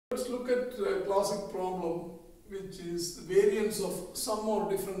at a classic problem which is the variance of sum or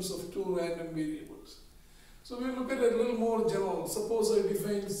difference of two random variables. So we look at it a little more general. Suppose I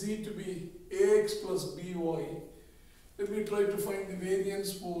define z to be ax plus by. Let me try to find the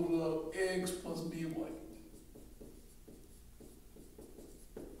variance for ax plus by.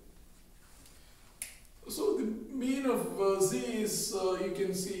 So the mean of z is, you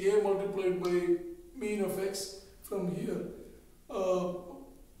can see a multiplied by mean of x from here,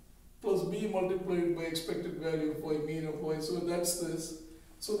 plus b multiplied by expected value of y, mean of y. So that's this.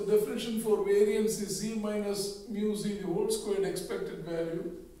 So the definition for variance is z minus mu z the whole squared expected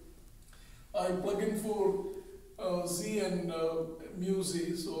value. I plug in for z and mu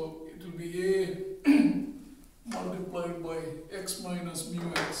z, so it will be a multiplied by x minus mu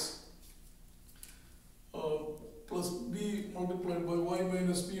x plus b multiplied by y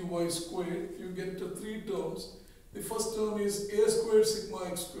minus mu y squared. You get three terms. The first term is a squared sigma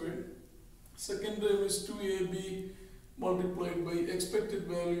x squared. Second term is 2ab multiplied by expected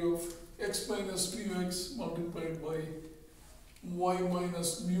value of x minus mu x multiplied by y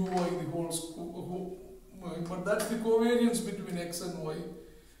minus mu y the whole square. But that's the covariance between x and y.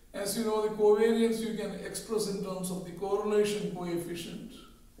 As you know, the covariance you can express in terms of the correlation coefficient.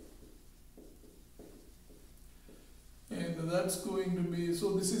 And that's going to be,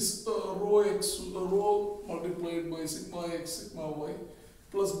 so this is rho multiplied by sigma x, sigma y,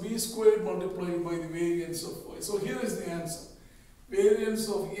 plus b squared multiplied by the variance of y. So here is the answer. Variance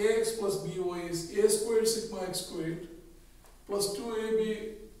of ax plus by is a squared sigma x squared plus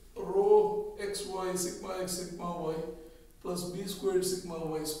 2ab rho xy sigma x sigma y plus b squared sigma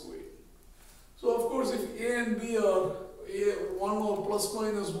y squared. So of course if a and b are 1 or plus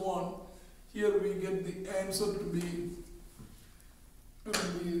minus 1, here we get the answer to be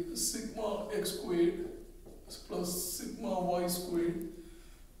sigma x squared plus sigma y squared.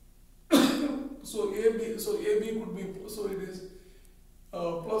 So AB could be, so it is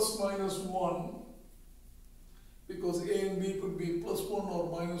plus minus 1, because A and B could be plus 1 or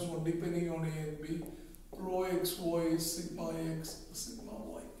minus 1 depending on A and B. Rho xy sigma x sigma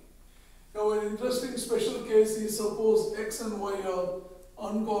y. Now an interesting special case is suppose x and y are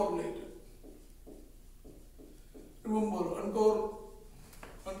uncorrelated. Remember,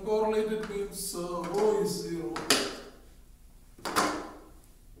 uncorrelated means rho is 0.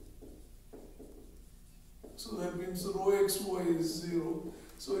 So that means rho xy is 0.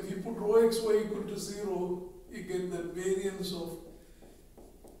 So if you put rho xy equal to 0, you get that variance of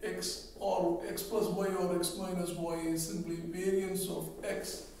x or x plus y or x minus y is simply variance of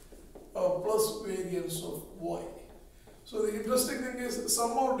x plus variance of y. So the interesting thing is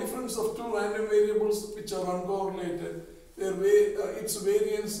sum or difference of two random variables which are uncorrelated, its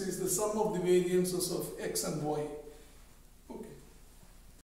variance is the sum of the variances of x and y.